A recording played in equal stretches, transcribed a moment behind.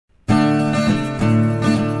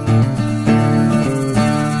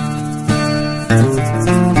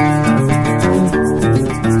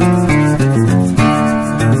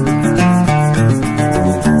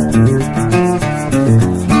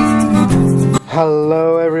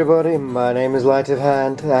Hello everybody, my name is Light of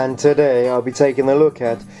Hand, and today I'll be taking a look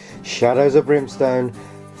at Shadows of Brimstone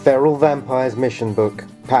Feral Vampires Mission Book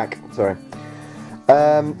Pack.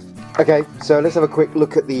 Okay, so let's have a quick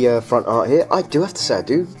look at the front art here. I do have to say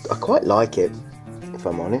I quite like it, if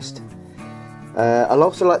I'm honest. I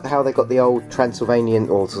also like how they got the old Transylvanian,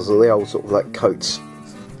 or the old sort of like coats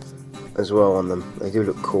as well on them. They do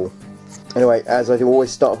look cool. Anyway, as I do always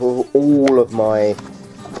start with all of my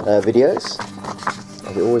videos,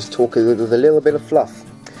 I always talk with a little bit of fluff.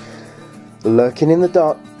 Lurking in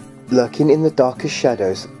the darkest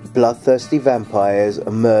shadows, bloodthirsty vampires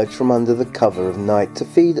emerge from under the cover of night to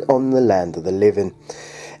feed on the land of the living.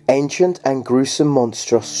 Ancient and gruesome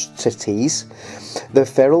monstrosities, the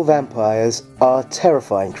feral vampires are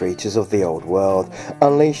terrifying creatures of the old world,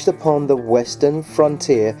 unleashed upon the western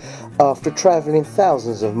frontier after travelling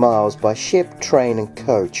thousands of miles by ship, train and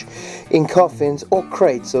coach, in coffins or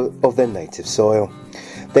crates of their native soil.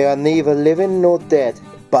 They are neither living nor dead,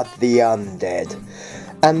 but the undead,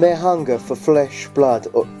 and their hunger for flesh blood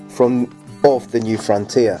of the new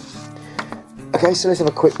frontier. Okay, so let's have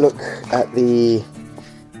a quick look at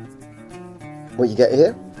what you get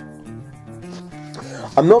here.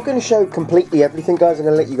 I'm not going to show completely everything, guys. I'm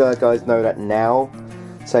going to let you guys know that now,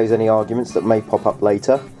 saves any arguments that may pop up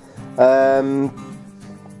later.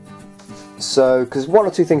 So, because one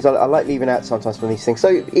or two things I like leaving out sometimes from these things, so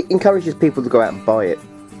it encourages people to go out and buy it.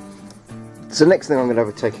 So next thing I'm going to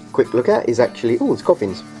have to take a quick look at is actually, oh, it's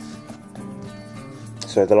coffins.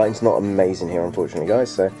 So the lighting's not amazing here, unfortunately,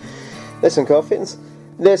 guys. So there's some coffins.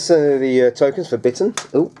 There's the tokens for Bitten.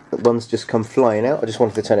 Oh, one's just come flying out. I just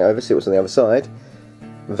wanted to turn it over, see what's on the other side.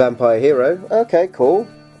 Vampire Hero. Okay, cool.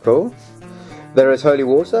 Cool. There is Holy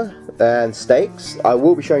Water and Stakes. I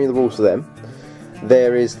will be showing you the rules for them.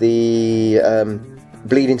 There is the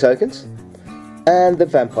Bleeding Tokens and the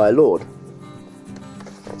Vampire Lord.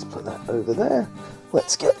 Let's put that over there.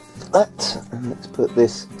 Let's get that. And let's put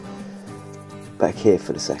this back here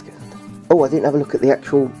for the second. Oh, I didn't have a look at the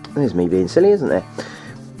actual... There's me being silly, isn't there?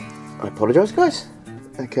 I apologise, guys.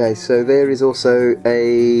 Okay, so there is also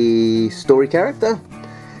a story character.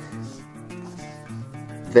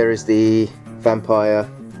 There is the Vampire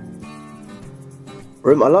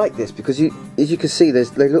Room. I like this because as you can see, they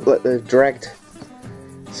look like they've dragged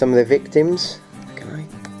some of their victims. Can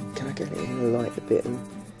I get it in the light a bit?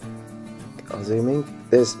 I'll zoom in.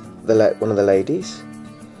 There's one of the ladies,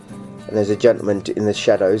 and there's a gentleman in the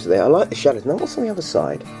shadows there. I like the shadows. Now what's on the other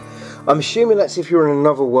side? I'm assuming that's if you're in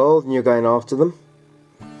another world and you're going after them.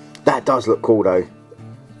 That does look cool though.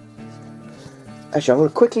 Actually, I'm going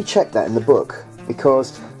to quickly check that in the book,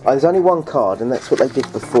 because there's only one card, and that's what they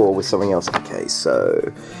did before with something else. Okay,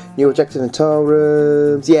 so new objective and tile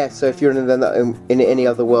rooms. Yeah, so if you're in any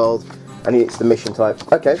other world and it's the mission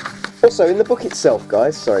type. Okay. Also in the book itself,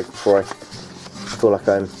 guys. Sorry, before I feel like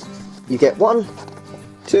you get 1,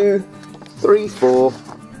 2, 3, 4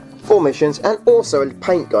 missions, and also a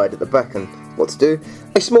paint guide at the back and what to do.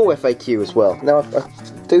 A small FAQ as well. Now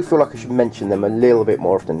I do feel like I should mention them a little bit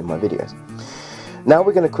more often in my videos. Now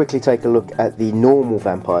we're going to quickly take a look at the normal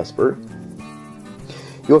vampire sprue.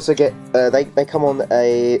 You also get, they come on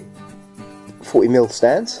a 40mm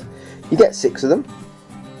stand. You get 6 of them.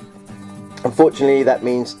 Unfortunately that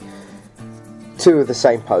means 2 of the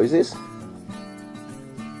same poses.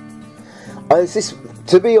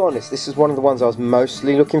 To be honest, this is one of the ones I was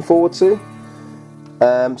mostly looking forward to.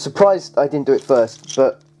 Surprised I didn't do it first,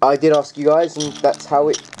 but I did ask you guys and that's how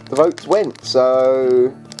the votes went.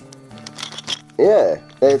 So yeah,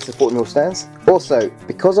 there's the 40mm stands. Also,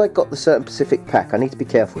 because I got the certain Pacific pack, I need to be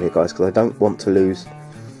careful here, guys, because I don't want to lose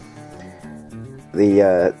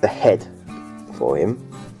the head for him.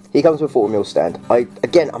 He comes with a 40mm stand.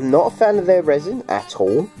 Again, I'm not a fan of their resin at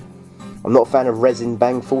all. I'm not a fan of resin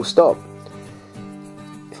bang full stop.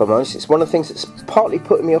 If I'm honest, it's one of the things that's partly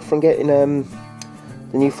putting me off from getting the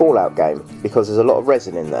new Fallout game, because there's a lot of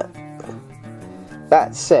resin in that.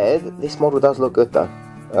 That said, this model does look good though.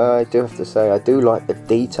 I do have to say, I do like the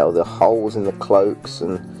detail, the holes in the cloaks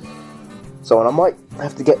and so on. I might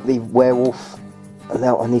have to get the werewolf.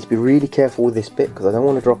 Now I need to be really careful with this bit because I don't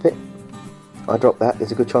want to drop it. I drop that,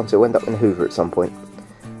 there's a good chance it'll end up in a Hoover at some point.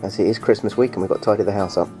 As it is Christmas week and we've got to tidy the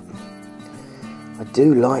house up. I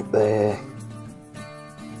do like the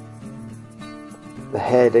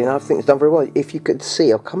head, and I think it's done very well. If you could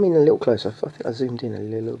see, I'll come in a little closer. I think I zoomed in a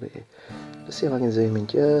little bit here. Let's see if I can zoom in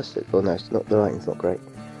just. Oh no, it's not, the lighting's not great.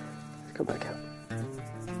 Let's come back out.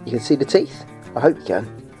 You can see the teeth? I hope you can.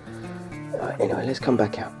 Right, anyway, let's come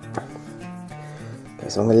back out. Okay,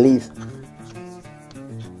 so I'm going to leave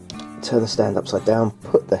turn the stand upside down,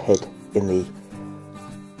 put the head in the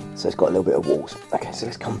So it's got a little bit of walls. Okay, so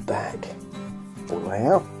let's come back all the way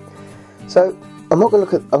out. So I'm going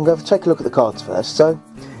to take a look at the cards first. So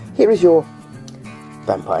here is your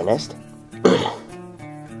vampire nest.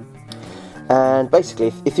 And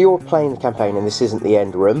basically, if you're playing the campaign and this isn't the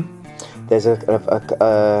end room, there's an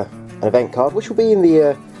event card which will be in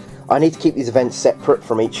the... I need to keep these events separate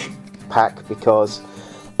from each pack because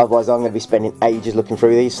otherwise I'm going to be spending ages looking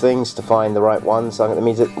through these things to find the right ones. So that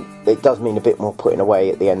means it does mean a bit more putting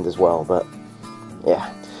away at the end as well. But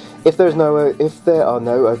yeah, if there are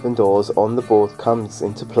no open doors on the board comes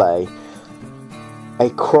into play, a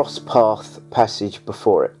cross path passage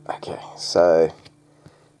before it. Okay, so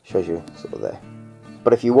shows you sort of there.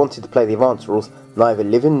 But if you wanted to play the advanced rules, neither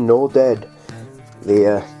living nor dead,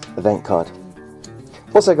 the event card.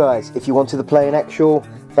 Also guys, if you wanted to play an actual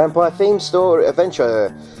vampire themed story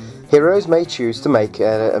adventure, heroes may choose to make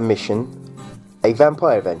a mission a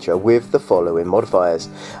vampire adventure with the following modifiers.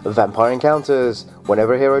 Vampire encounters.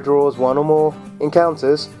 Whenever a hero draws one or more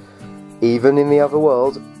encounters, even in the other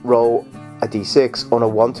world, roll a d6. On a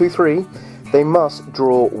 1, 2, 3, they must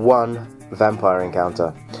draw one vampire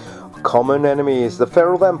encounter. Common enemies. The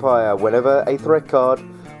feral vampire. Whenever a threat card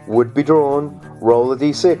would be drawn, roll a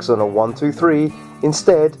d6. On a 1, 2, 3,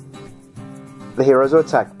 instead, the heroes are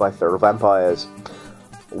attacked by feral vampires.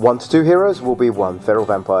 1 to 2 heroes will be 1 feral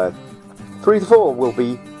vampire. 3 to 4 will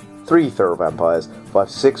be 3 feral vampires. 5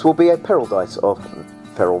 to 6 will be a peril dice of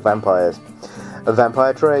feral vampires.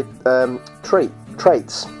 Vampire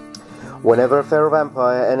traits. Whenever a feral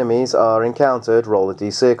vampire enemies are encountered, roll a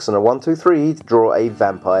d6, and a 1, 2, 3, draw a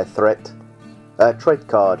vampire trait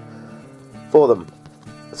card for them.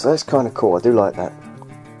 So that's kind of cool, I do like that.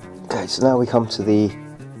 Okay, so now we come to the...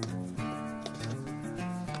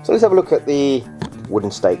 So let's have a look at the wooden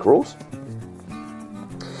stake rules.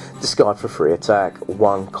 Discard for free attack,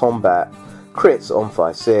 1 combat, crits on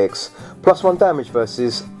 5/6, +1 damage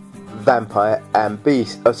versus vampire and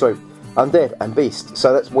beast. Oh, sorry, undead and beast.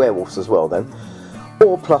 So that's werewolves as well then.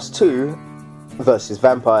 Or +2 versus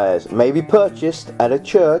vampires. May be purchased at a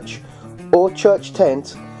church or church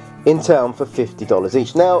tent in town for $50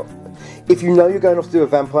 each. Now, if you know you're going off to do a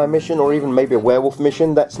vampire mission or even maybe a werewolf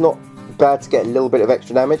mission, that's not bad to get a little bit of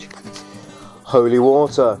extra damage. Holy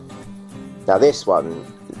water. Now this one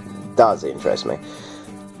does interest me.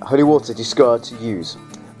 Holy water, discard to use.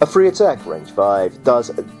 A free attack, range 5,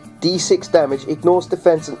 does d6 damage, ignores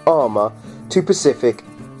defense and armor to specific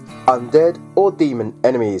undead or demon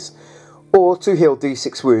enemies, or to heal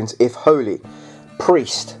d6 wounds if holy.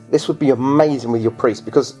 Priest. This would be amazing with your priest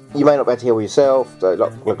because you may not be able to heal yourself.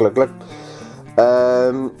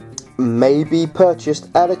 So may be purchased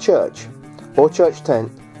at a church or church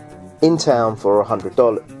tent in town for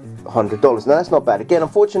 $100. Now that's not bad. Again,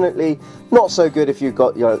 unfortunately, not so good if you've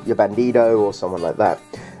got your bandito or someone like that.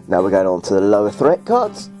 Now we're going on to the lower threat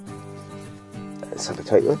cards. Let's have a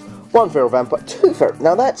take one. 1 feral vampire, 2 feral.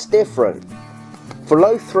 Now that's different. For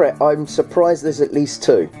low threat, I'm surprised there's at least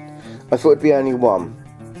 2. I thought it'd be only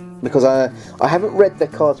 1 because I haven't read the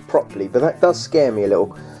cards properly, but that does scare me a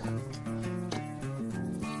little.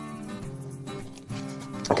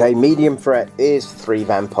 Okay, medium threat is 3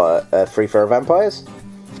 feral vampires.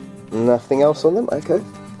 Nothing else on them. Okay,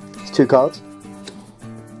 it's 2 cards.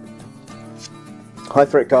 High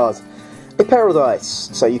threat cards. A peril dice,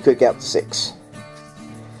 so you could get up to 6.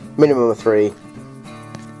 Minimum of 3,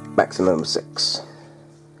 maximum of 6.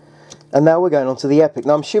 And now we're going on to the epic.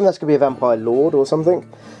 Now I'm assuming that's going to be a vampire lord or something.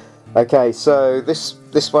 Okay, so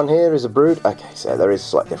this one here is a brood. Okay, so there is a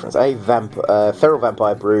slight difference. A feral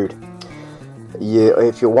vampire brood.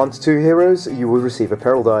 If you're 1 to 2 heroes, you will receive a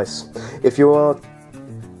peril dice. If you are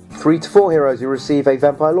 3 to 4 heroes, you receive a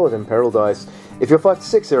vampire lord and peril dice. If you're 5 to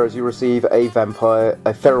 6 heroes, you receive a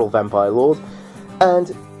feral vampire lord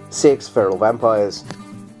and 6 feral vampires.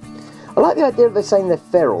 I like the idea of they're saying they're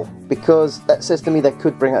feral because that says to me they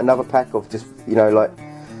could bring out another pack of just, you know, like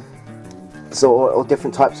or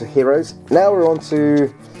different types of heroes. Now we're on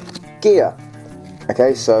to gear.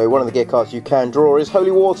 Okay, so one of the gear cards you can draw is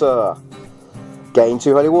Holy Water. Gain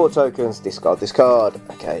 2 Holy Water tokens, discard this card.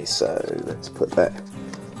 Okay, so let's put that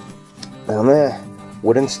down there.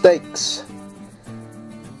 Wooden stakes.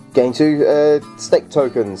 Gain 2 stake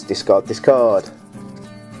tokens, discard this card.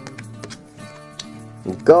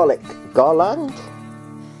 Garland?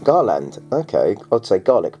 Okay, I'd say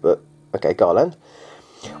garlic, but okay, garland.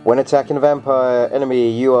 When attacking a vampire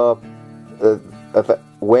enemy, you are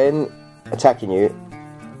when attacking you,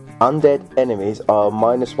 undead enemies are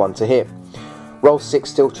 -1 to hit. Roll 6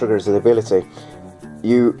 still triggers the ability.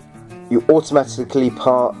 You automatically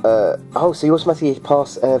pass. So you automatically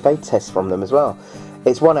pass evade tests from them as well.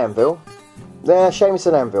 It's 1 anvil, Shame it's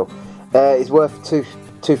an anvil. It's worth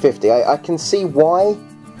 250. I can see why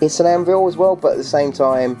it's an anvil as well, but at the same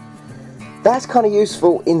time, that's kind of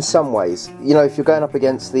useful in some ways. You know, if you're going up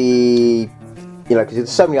against the, you know, because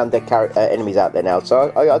there's so many undead enemies out there now,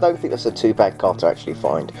 so I don't think that's a too bad card to actually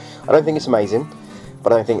find. I don't think it's amazing,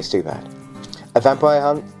 but I don't think it's too bad. A vampire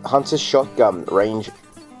hunter's shotgun, range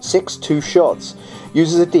 6, 2 shots,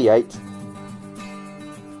 uses a D8.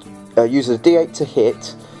 Uses a D8 to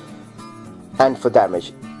hit and for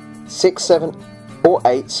damage. 6, 7, or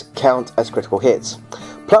 8s count as critical hits.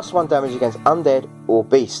 +1 damage against undead or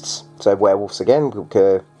beasts. So werewolves again.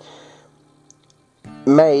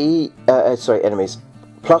 Enemies.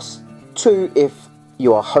 +2 if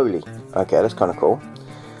you are holy. Okay, that's kind of cool.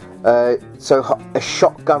 So a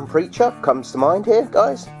shotgun preacher comes to mind here,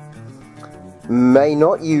 guys. May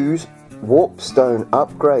not use warpstone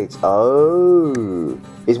upgrades. Oh,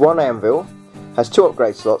 is 1 anvil, has 2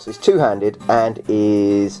 upgrade slots, is 2-handed, and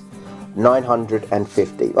is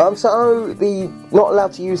 950. So the not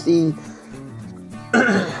allowed to use the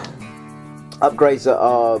upgrades that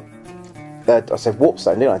are. I said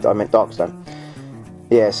warpstone, didn't I? I meant darkstone.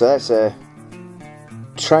 Yeah, so that's a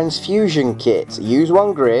transfusion kit. Use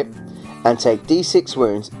 1 grip and take D6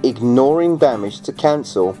 wounds, ignoring damage to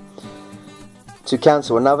cancel. To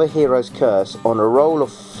cancel another hero's curse on a roll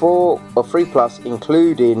of 4 or 3+,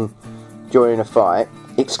 excluding during a fight.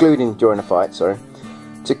 Sorry.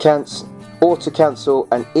 To cancel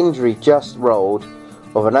an injury just rolled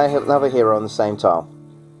of another hero on the same tile.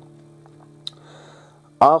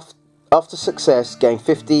 After success, gain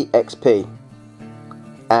 50 XP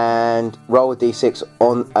and roll a D6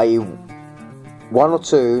 on a 1 or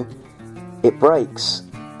 2. It breaks.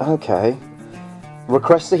 Okay.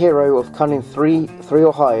 Request the hero of cunning 3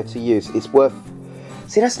 or higher to use. It's worth.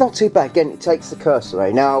 See, that's not too bad. Again, it takes the curse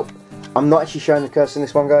away. Now, I'm not actually showing the curse in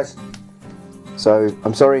this one, guys. So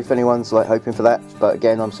I'm sorry if anyone's like hoping for that. But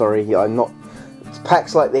again, I'm sorry. I'm not.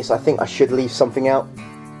 Packs like this, I think I should leave something out,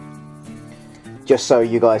 just so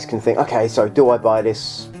you guys can think. Okay, so do I buy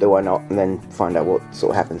this? Do I not? And then find out what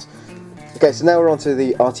sort of happens. Okay, so now we're on to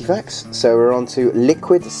the artifacts. So we're on to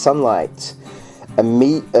liquid sunlight.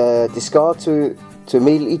 Discard to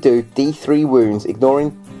immediately do D3 wounds,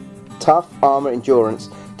 ignoring tough armor endurance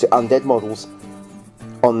to undead models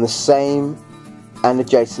on the same and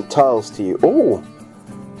adjacent tiles to you. Oh,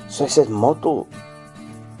 so it says model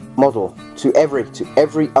to every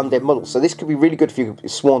undead model. So this could be really good if you're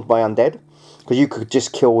swarmed by undead, because you could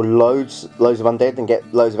just kill loads of undead and get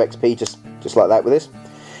loads of XP just like that with this.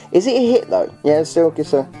 Is it a hit though? Yeah, it still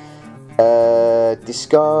gives a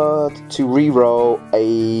discard to re-roll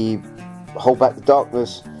a hold back the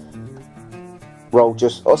darkness roll.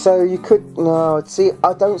 Just also you could see.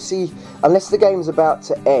 I don't see, unless the game's about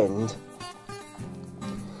to end.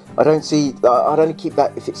 I don't see. I'd only keep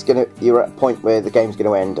that if it's you're at a point where the game's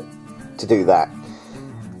gonna end to do that.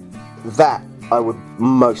 That I would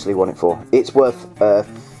mostly want it for. It's worth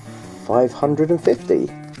 550.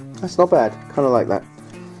 That's not bad. Kind of like that.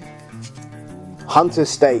 Hunter's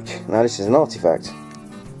Stake. Now this is an artifact.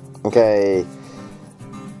 Okay.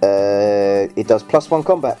 It does +1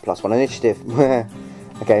 combat, +1 initiative.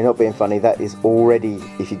 Okay, not being funny. That is already,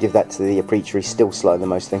 if you give that to the preacher, he's still slower than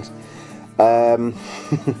most things.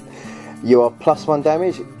 You are +1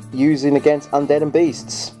 damage using against undead and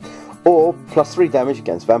beasts, or +3 damage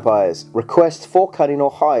against vampires. Request 4 cunning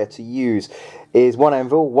or higher to use. Is 1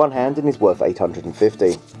 anvil, 1 hand, and is worth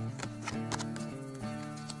 850.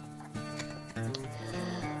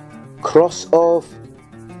 Cross of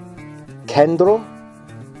Kendrel.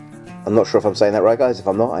 I'm not sure if I'm saying that right, guys. If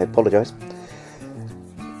I'm not, I apologise.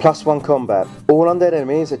 +1 combat. All undead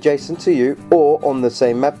enemies adjacent to you or on the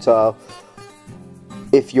same map tile,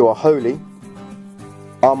 if you are holy,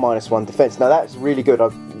 are -1 defense. Now that's really good.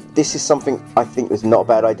 This is something I think is not a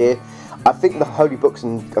bad idea. I think the holy books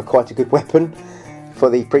are quite a good weapon for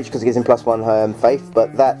the preacher because it gives him +1 faith,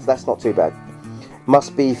 but that's not too bad.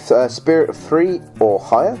 Must be spirit of 3 or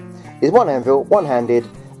higher. Is 1 anvil, 1-handed,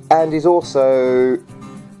 and is also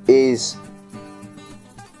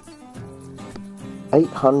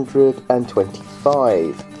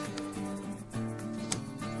 825.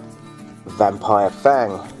 Vampire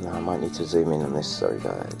Fang. Now I might need to zoom in on this. Sorry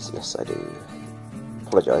guys. Yes I do.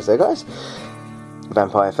 Apologise there guys.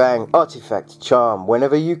 Vampire Fang. Artifact charm.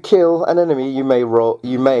 Whenever you kill an enemy, you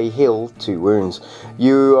may heal 2 wounds.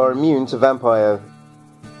 You are immune to vampire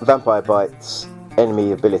bites.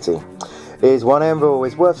 Enemy ability. Is 1 anvil.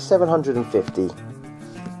 Is worth 750.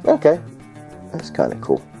 Okay, that's kind of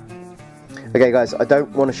cool. Okay guys, I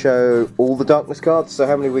don't want to show all the darkness cards, so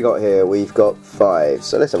how many we got here? We've got 5,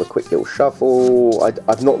 so let's have a quick little shuffle.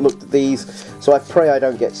 I've not looked at these, so I pray I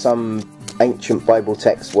don't get some ancient Bible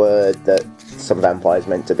text word that some vampire's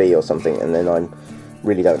meant to be or something, and then I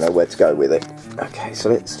really don't know where to go with it. Okay, so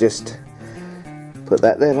let's just put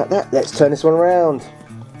that there like that. Let's turn this one around.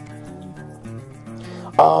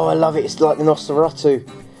 Oh, I love it, it's like the Nosferatu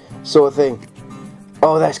sort of thing.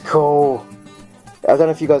 Oh, that's cool. I don't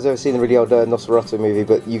know if you guys have ever seen the really old Nosferatu movie,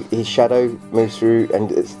 but his shadow moves through,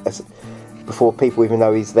 and it's before people even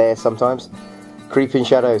know he's there sometimes. Creeping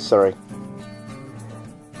shadows, sorry.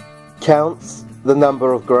 Counts the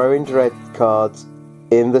number of growing dread cards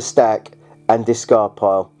in the stack and discard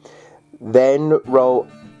pile. Then roll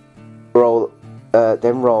a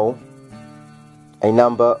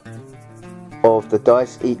number of the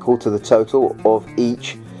dice equal to the total of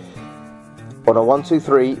each. On a 1, 2,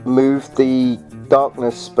 3, move the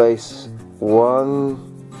darkness space 1.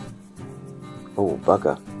 Oh,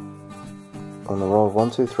 bugger. On the roll of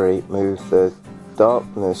 1, 2, 3, move the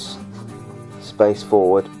darkness space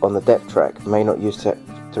forward on the depth track. May not use to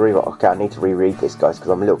reroll. Okay, I need to reread this, guys,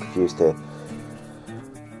 because I'm a little confused here.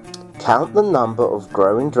 Count the number of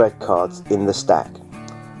growing dread cards in the stack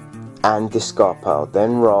and discard pile.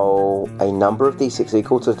 Then roll a number of d6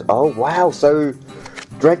 equal to. Oh wow! So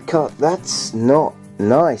dread card. That's not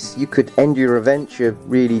nice. You could end your adventure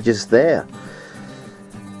really just there.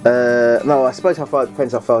 No, I suppose how far it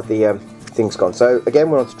depends how far the thing's gone. So again,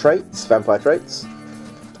 we're on to traits, vampire traits.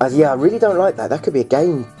 Yeah, I really don't like that. That could be a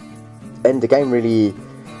game. End the game really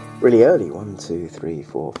early. 1, 2, 3,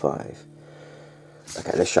 4, 5.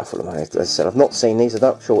 Okay, let's shuffle them. As I said, I've not seen these. I'm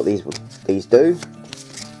not sure what these do.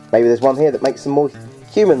 Maybe there's one here that makes them more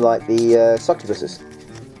human, like the succubuses.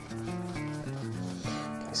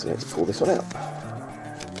 Okay, so let's pull this one out.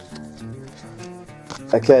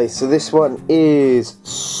 Okay, so this one is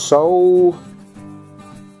Soul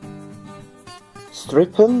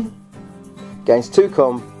Strippen. Gains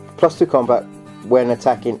plus 2 combat when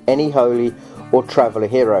attacking any holy or traveller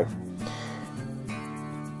hero.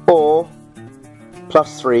 Or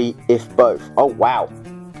plus 3 if both. Oh wow.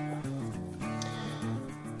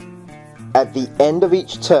 At the end of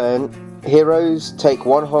each turn, heroes take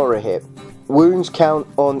 1 horror hit. Wounds count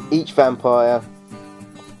on each vampire.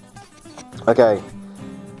 Okay,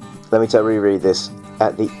 let me reread this.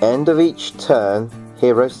 At the end of each turn,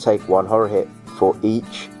 heroes take 1 horror hit for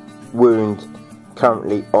each wound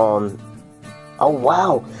currently on. Oh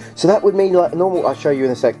wow, so that would mean like a normal, I'll show you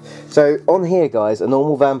in a sec. So on here guys, a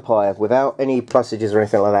normal vampire without any plusages or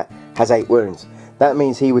anything like that has 8 wounds. That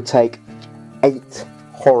means he would take 8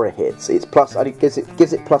 horror hits. It's plus, it gives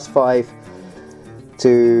it plus 5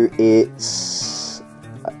 to its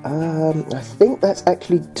I think that's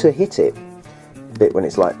actually to hit it a bit when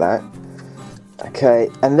it's like that. Okay,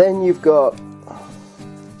 and then you've got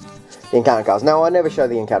the encounter cards. Now I never show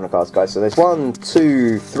the encounter cards, guys, so there's 1,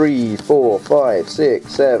 2, 3, 4, 5,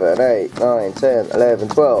 6, 7, 8, 9, 10, 11,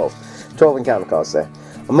 12 encounter cards there.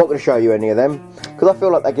 I'm not going to show you any of them because I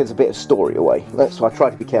feel like that gives a bit of story away. That's why I try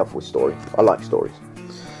to be careful with story. I like stories.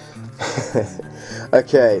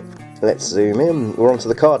 Okay, let's zoom in. We're onto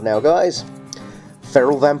the card now, guys.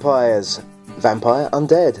 Feral Vampires. Vampire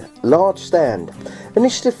Undead. Large Stand.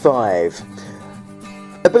 Initiative 5.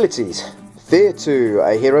 Abilities. Fear 2.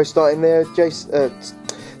 A hero starting their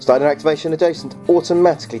activation adjacent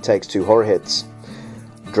automatically takes 2 horror hits.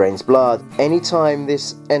 Drains blood. Anytime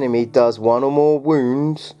this enemy does 1 or more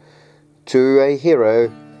wounds to a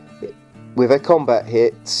hero with a combat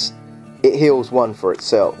hit, it heals 1 wound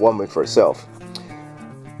for itself.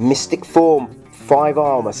 Mystic Form, 5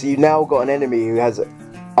 armor. So you've now got an enemy who has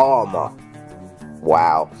armor.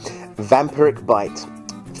 Wow. Vampiric Bite.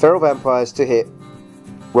 Feral vampires to hit.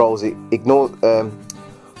 Rolls it. Ignores.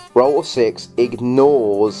 Roll of 6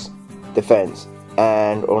 ignores defense,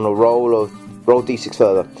 and on a roll d6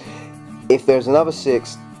 further. If there's another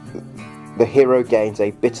 6, the hero gains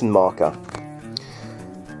a bitten marker.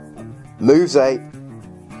 Moves 8.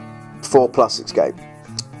 4+ escape.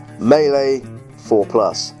 Melee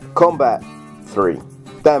 4+. Combat 3.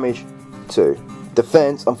 Damage 2.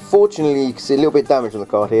 Defense, unfortunately you can see a little bit of damage on the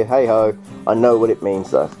card here. Hey ho, I know what it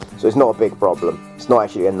means though, so it's not a big problem. It's not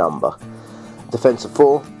actually a number. Defense of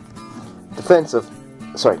 4.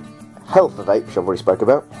 Health of 8, which I've already spoke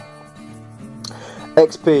about.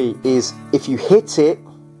 XP is if you hit it,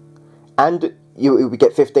 and you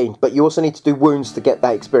get 15, but you also need to do wounds to get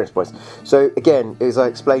that experience points. So again, as I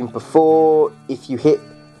explained before, if you hit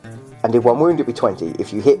and did 1 wound, it'd be 20.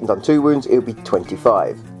 If you hit and done 2 wounds, it would be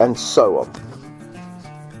 25, and so on.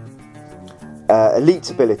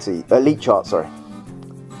 Elite chart, sorry.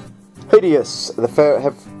 Hideous.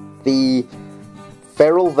 The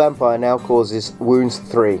feral vampire now causes wounds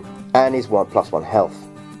 3 and is +1 health.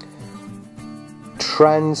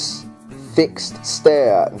 Transfixed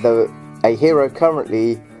Stare. A hero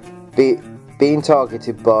currently being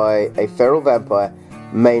targeted by a feral vampire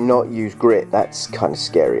may not use grit. That's kind of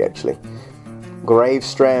scary, actually. Grave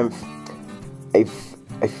Strength. A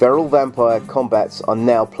feral vampire combats are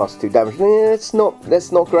now +2 damage. That's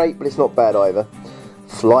not great, but it's not bad either.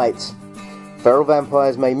 Flight. Feral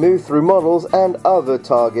vampires may move through models and other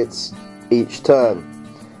targets each turn.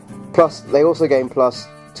 Plus, they also gain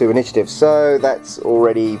 +2 initiative, so that's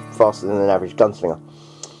already faster than an average gunslinger.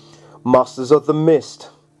 Masters of the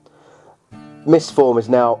Mist. Mist form is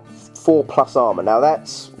now 4+ armor. Now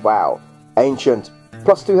that's, wow. Ancient.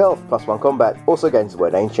 +2 health, +1 combat. Also gains the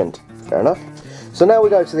word ancient. Fair enough. So now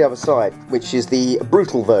we go to the other side, which is the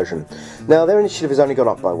brutal version. Now their initiative has only gone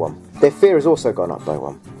up by 1. Their fear has also gone up by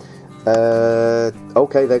 1.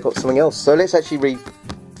 Okay, they've got something else. So let's actually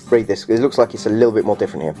read this. It looks like it's a little bit more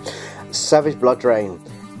different here. Savage Blood Drain.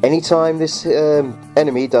 Anytime this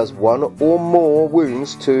enemy does 1 or more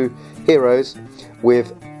wounds to heroes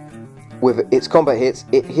with its combat hits,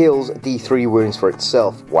 it heals D3 wounds for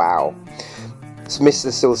itself. Wow. Mist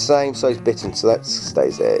is still the same, so it's bitten, so that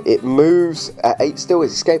stays there. It moves at 8 still,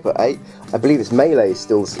 its escape at 8. I believe its melee is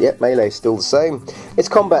still, yep, melee is still the same. Its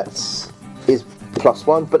combat is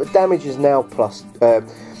 +1, but the damage is now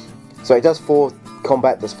so it does 4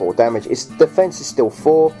 combat, does 4 damage. Its defense is still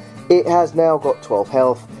 4. It has now got 12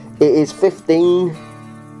 health. It is 15,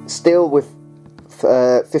 still with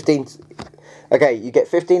 15. Okay, you get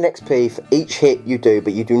 15 XP for each hit you do,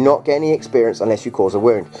 but you do not get any experience unless you cause a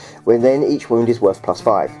wound. When then each wound is worth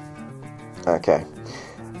 +5. Okay.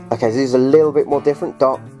 Okay, so this is a little bit more different.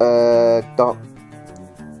 Dark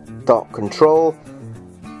Control.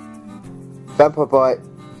 Vampire Bite.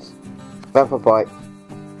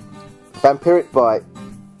 Vampiric Bite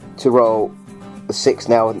to roll a 6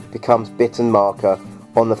 now and becomes bitten marker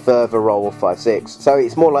on the further roll of 5/6. So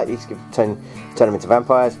it's more likely to turn them into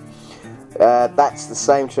vampires. That's the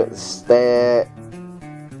same trick. There,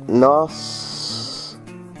 Nosferat.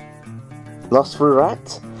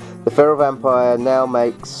 The feral vampire now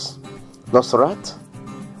makes Nosferat.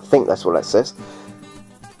 I think that's what that says.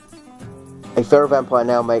 A feral vampire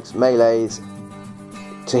now makes melees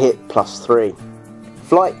to hit +3.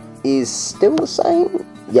 Flight is still the same.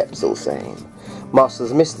 Yep, still the same.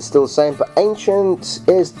 Masters of Mist is still the same, but Ancient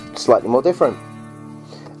is slightly more different.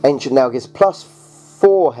 Ancient now gives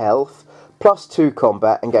 +4 health. +2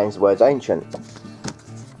 combat and gains the words ancient.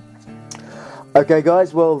 Okay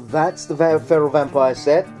guys, well that's the feral vampire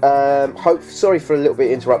set. Sorry for a little bit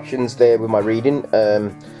of interruptions there with my reading. I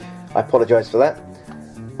apologise for that.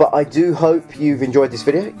 But I do hope you've enjoyed this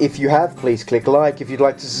video. If you have, please click like. If you'd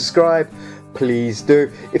like to subscribe, please do.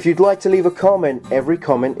 If you'd like to leave a comment, every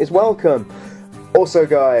comment is welcome. Also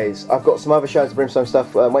guys, I've got some other Shadows of Brimstone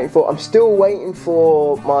stuff I'm waiting for. I'm still waiting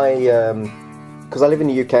for my because I live in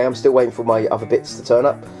the UK, I'm still waiting for my other bits to turn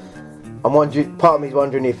up. I'm wondering, part of me is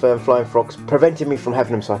wondering if Flying Frogs prevented me from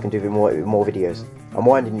having them so I can do more videos. I'm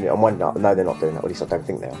winding up. No, they're not doing that. At least I don't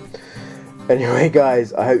think they are. Anyway,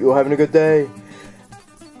 guys, I hope you're having a good day.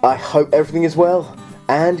 I hope everything is well,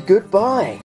 and goodbye.